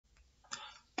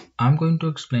I'm going to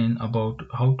explain about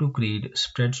how to create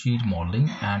spreadsheet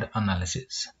modeling and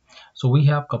analysis. So we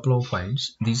have a couple of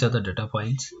files. These are the data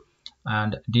files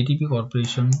and DTP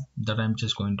Corporation that I'm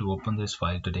just going to open this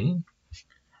file today.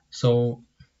 So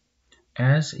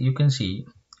as you can see,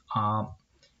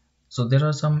 so there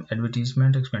are some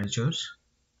advertisement expenditures.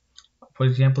 For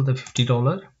example, the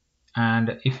 $50,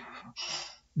 and if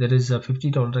there is a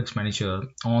 $50 expenditure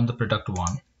on the product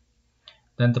one,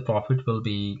 then the profit will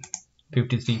be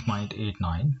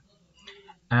 53.89.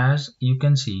 As you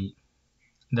can see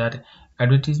that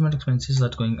advertisement expenses are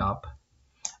going up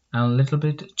and a little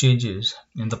bit changes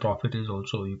in the profit is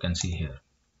also you can see here.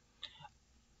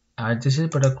 This is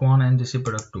product 1 and this is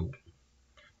product 2.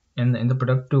 In the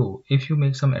product 2, if you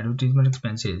make some advertisement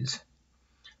expenses,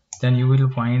 then you will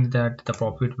find that the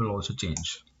profit will also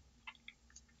change.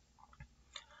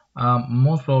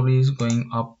 Most probably is going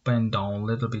up and down a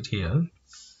little bit here.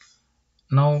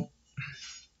 Now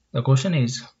the question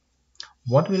is,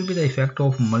 what will be the effect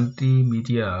of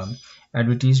multimedia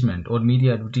advertisement or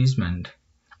media advertisement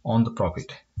on the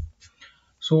profit?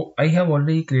 So I have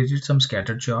already created some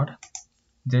scatter chart,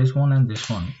 this one and this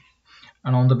one,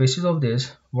 and on the basis of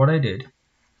this, what I did,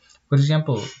 for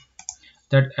example,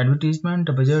 that advertisement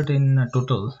budget in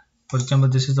total, for example,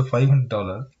 this is the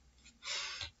 $500,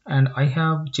 and I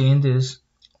have changed this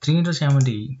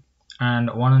 370 and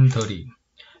 130.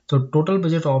 So total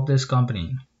budget of this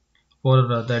company for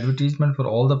the advertisement for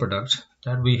all the products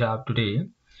that we have today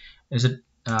is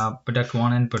product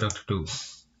 1 and product 2.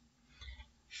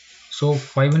 So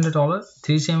 $500,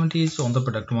 370 is on the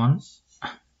product 1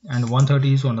 and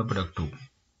 130 is on the product 2.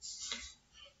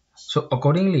 So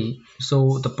accordingly,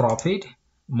 so the profit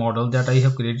model that I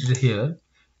have created here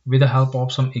with the help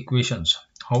of some equations.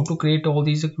 How to create all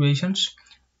these equations?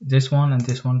 This one and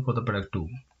this one for the product 2.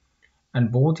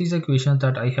 And both these equations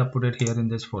that I have put it here in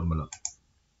this formula.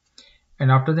 And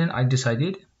after then I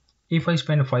decided if I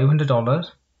spend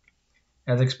 $500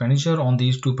 as expenditure on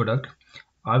these two products,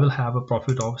 I will have a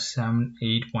profit of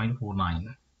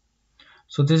 78.49.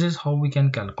 So this is how we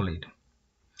can calculate.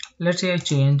 Let's say I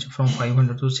change from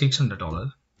 $500 to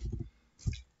 $600,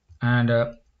 and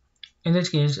in this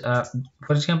case,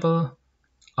 for example,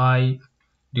 I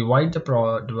divide the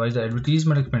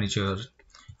advertisement expenditure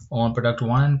on product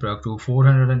 1 and product 2,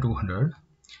 400 and 200.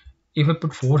 If I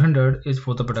put 400 is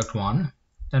for the product 1,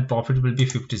 then profit will be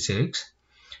 56,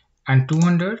 and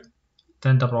 200,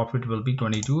 then the profit will be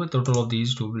 22. A total of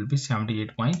these two will be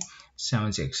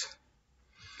 78.76.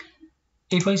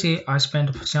 If I say I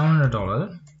spent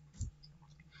 $700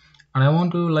 and I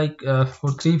want to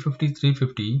for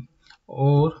 350,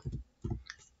 or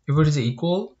if it is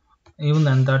equal, even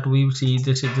then that we will see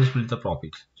this will be the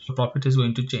profit. So profit is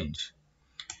going to change.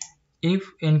 If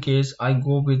in case I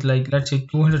go with let's say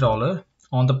 $200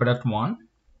 on the product 1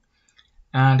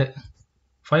 and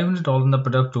 $500 on the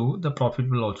product 2, the profit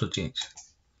will also change.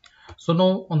 So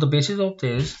now on the basis of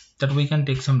this, that we can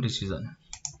take some decision.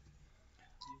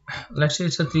 Let's say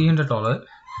it's a $300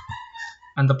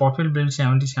 and the profit will be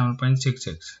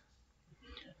 77.66.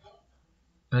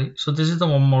 Right, so this is the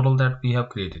one model that we have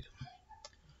created.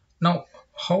 Now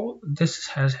how this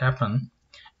has happened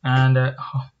and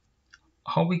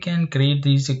how we can create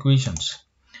these equations.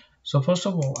 So first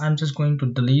of all, I'm just going to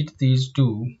delete these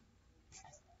two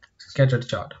scattered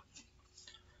chart.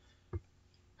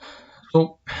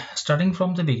 So starting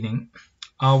from the beginning,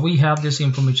 we have this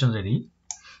information ready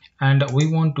and we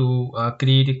want to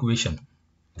create equation.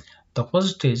 The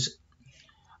first is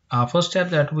first step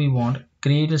that we want,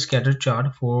 create a scatter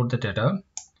chart for the data.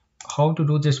 How to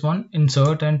do this one?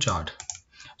 Insert and chart.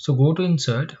 So go to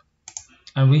insert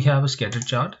and we have a scatter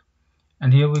chart,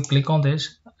 and here we click on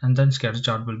this and then scatter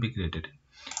chart will be created.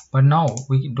 But now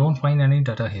we don't find any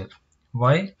data here.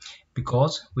 Why?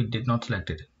 Because we did not select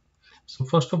it. So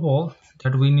first of all,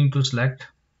 that we need to select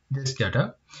this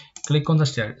data, click on the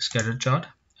scatter chart,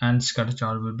 and scatter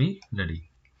chart will be ready.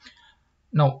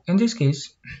 Now in this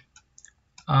case,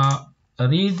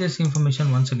 read this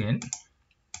information once again.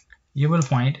 You will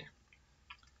find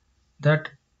that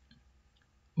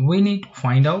we need to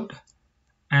find out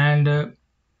and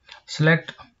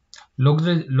select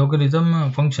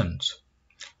logarithm functions.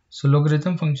 So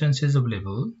logarithm functions is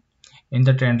available in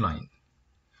the trend line.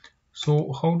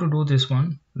 So how to do this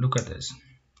one? Look at this.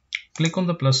 Click on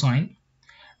the plus sign,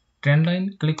 trend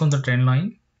line, click on the trend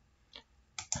line,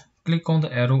 click on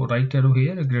the arrow, right arrow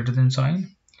here, greater than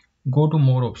sign, go to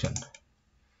more option.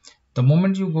 The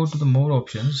moment you go to the more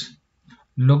options,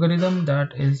 logarithm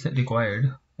that is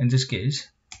required, in this case,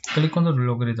 click on the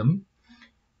logarithm,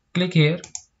 click here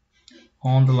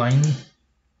on the line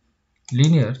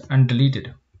linear and delete it,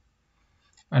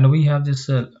 and we have this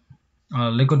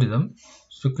logarithm.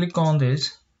 So click on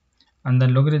this and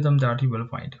then logarithm that you will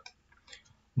find.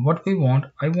 What we want,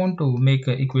 I want to make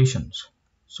equations.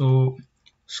 So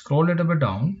scroll a little bit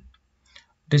down,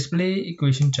 display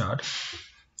equation chart,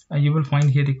 and you will find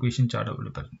here equation chart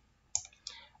available.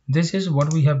 This is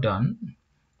what we have done.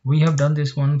 We have done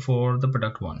this one for the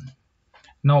product 1.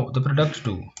 Now the product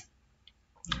 2,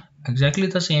 exactly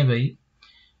the same way,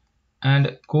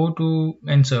 and go to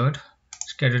insert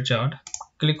scatter chart,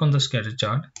 click on the scatter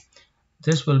chart.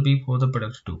 This will be for the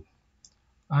product 2.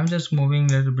 I'm just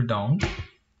moving a little bit down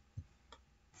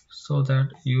so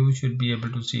that you should be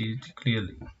able to see it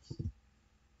clearly.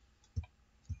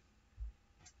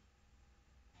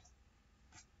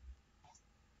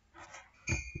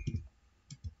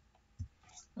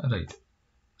 Right,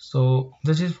 so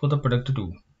this is for the product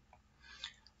 2.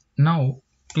 Now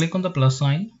click on the plus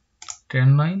sign,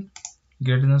 trend line,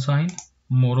 greater than sign,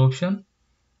 more option,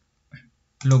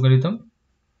 logarithm.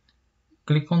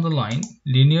 Click on the line,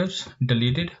 linears,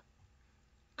 deleted.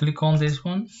 Click on this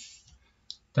one,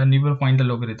 then you will find the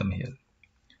logarithm here,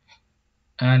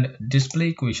 and display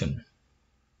equation.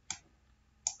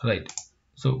 Right,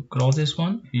 so cross this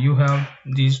one, you have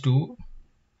these two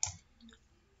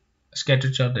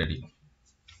scatter chart ready.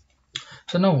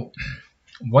 So now,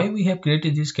 why we have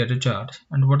created this scatter chart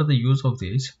and what are the use of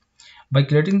this? By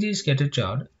creating this scatter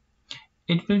chart,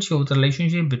 it will show the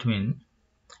relationship between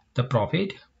the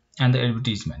profit and the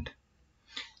advertisement,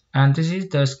 and this is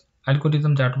the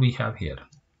algorithm that we have here.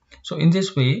 So in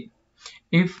this way,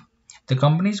 if the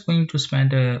company is going to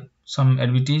spend some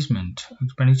advertisement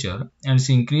expenditure and it's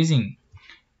increasing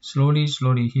slowly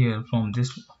here from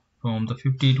the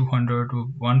 50 to 100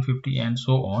 to 150 and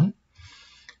so on,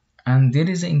 and there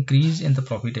is an increase in the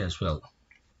profit as well.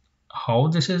 How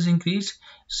this is increased?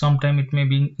 Sometime it may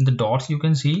be in the dots. You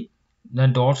can see the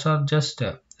dots are just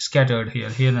scattered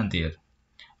here and there,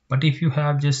 but if you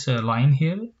have just a line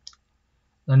here,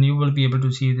 then you will be able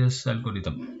to see this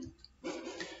algorithm.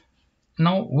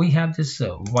 Now we have this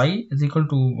y is equal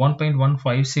to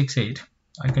 1.1568.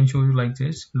 I can show you like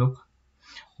this. Look,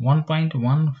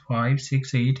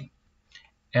 1.1568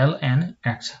 ln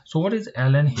x. So what is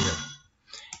ln here?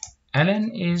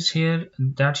 ln is here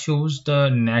that shows the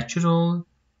natural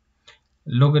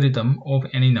logarithm of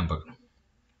any number,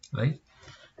 right?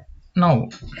 Now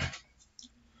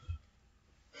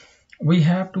we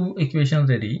have two equations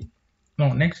ready.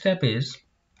 Now next step is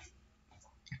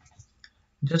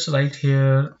just write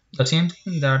here the same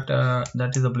thing that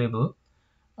that is available.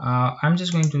 I'm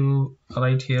just going to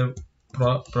write here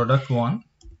product 1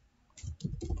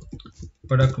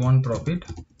 profit,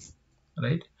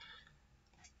 right?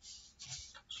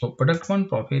 So product 1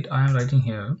 profit I am writing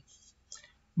here,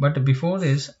 but before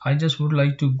this I just would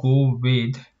like to go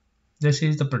with, this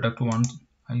is the product 1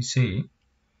 I say.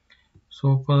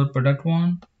 So for product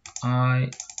 1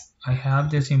 I have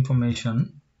this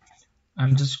information.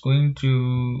 I'm just going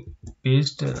to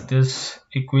paste this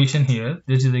equation here.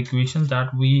 This is the equation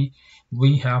that we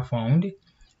have found,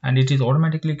 and it is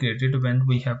automatically created when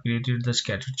we have created the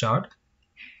scatter chart.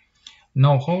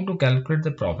 Now how to calculate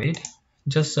the profit?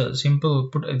 Just a simple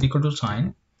put a equal to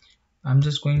sign. I'm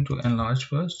just going to enlarge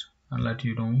first and let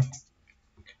you know.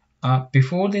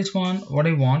 Before this one, what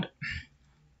I want,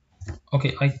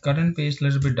 okay, I cut and paste a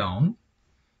little bit down,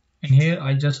 and here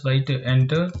I just write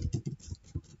enter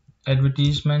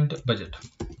advertisement budget,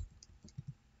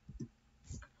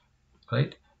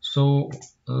 right? So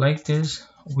like this,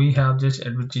 we have this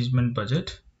advertisement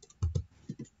budget.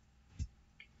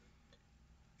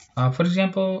 For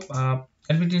example,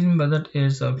 advertisement budget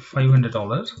is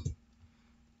 $500,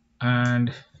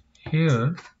 and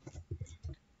here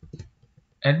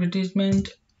advertisement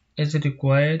is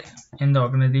required in the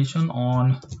organization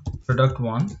on product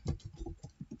 1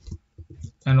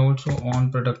 and also on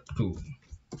product 2,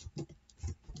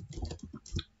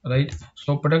 right?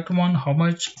 So product 1, how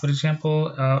much? For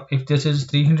example, if this is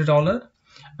 $300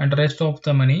 and the rest of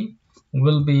the money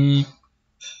will be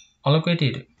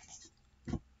allocated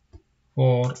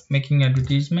for making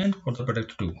advertisement for the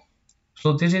product 2.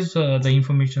 So this is the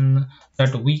information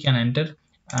that we can enter,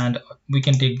 and we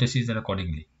can take decision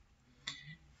accordingly.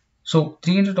 So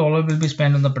 $300 will be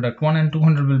spent on the product 1 and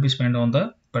 200 will be spent on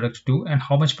the product 2, and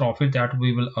how much profit that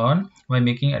we will earn by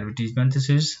making advertisement. This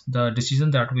is the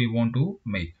decision that we want to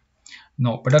make.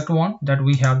 Now product 1, that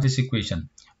we have this equation.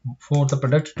 For the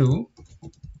product 2,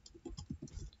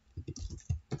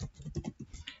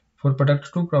 for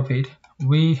product 2 profit,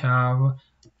 we have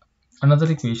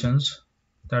another equations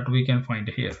that we can find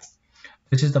here.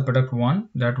 This is the product 1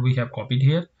 that we have copied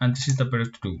here, and this is the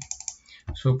product 2.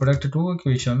 So product 2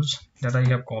 equations that I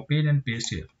have copied and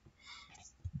pasted here.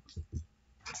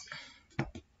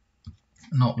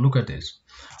 Now look at this.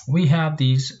 We have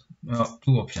these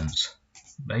two options,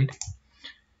 right?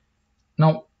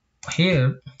 Now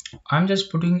here I'm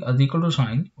just putting a equal to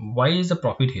sign. Why is the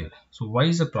profit here? So why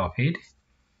is the profit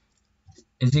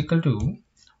is equal to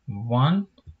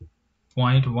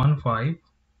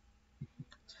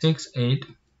 1.1568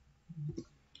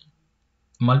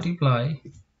 multiply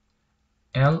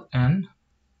ln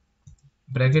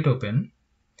bracket open.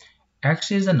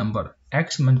 X is the number.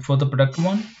 X meant for the product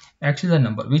one. X is the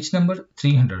number. Which number?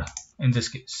 300 in this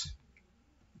case.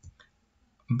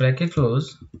 Bracket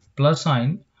close plus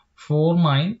sign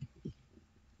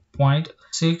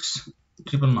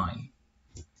 49.6999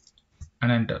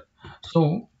 and enter.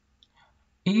 So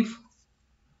if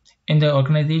in the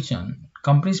organization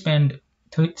company spend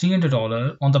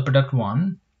 $300 on the product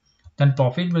one, then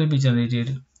profit will be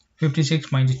generated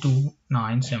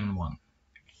 56.2971.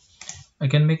 I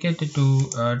can make it to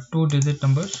two-digit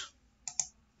numbers,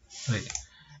 right?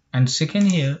 And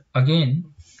second here again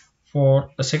for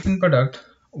the second product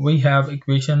we have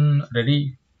equation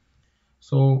ready.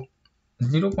 So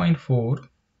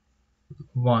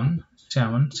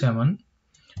 0.4177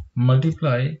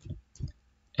 multiply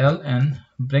ln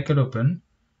bracket open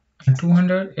and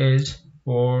 200 is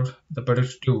for the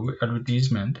product 2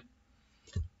 advertisement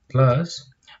plus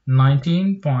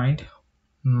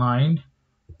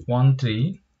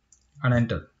 19.913 and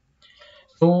enter.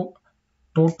 So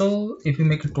total, if you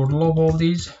make a total of all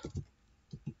these,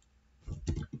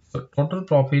 the total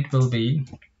profit will be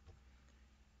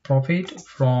profit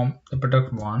from the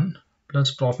product 1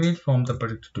 plus profit from the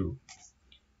product 2,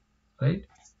 right?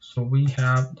 So we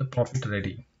have the profit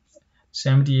ready,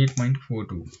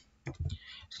 78.42.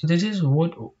 So this is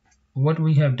what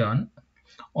we have done.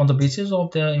 On the basis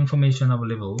of the information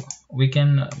available, we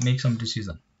can make some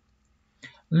decision.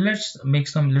 Let's make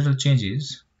some little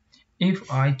changes.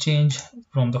 If I change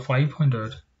from the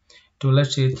 500 to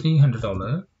let's say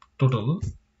 $300 total,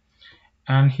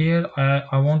 and here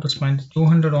I want to spend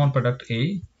 200 on product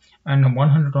A and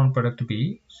 100 on product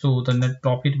B, so the net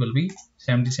profit will be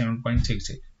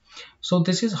 77.68. So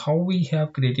this is how we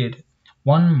have created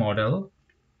one model,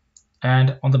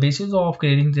 and on the basis of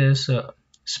creating this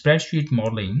spreadsheet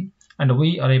modeling, and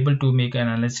we are able to make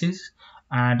analysis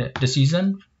and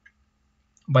decision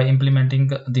by implementing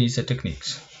these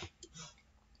techniques.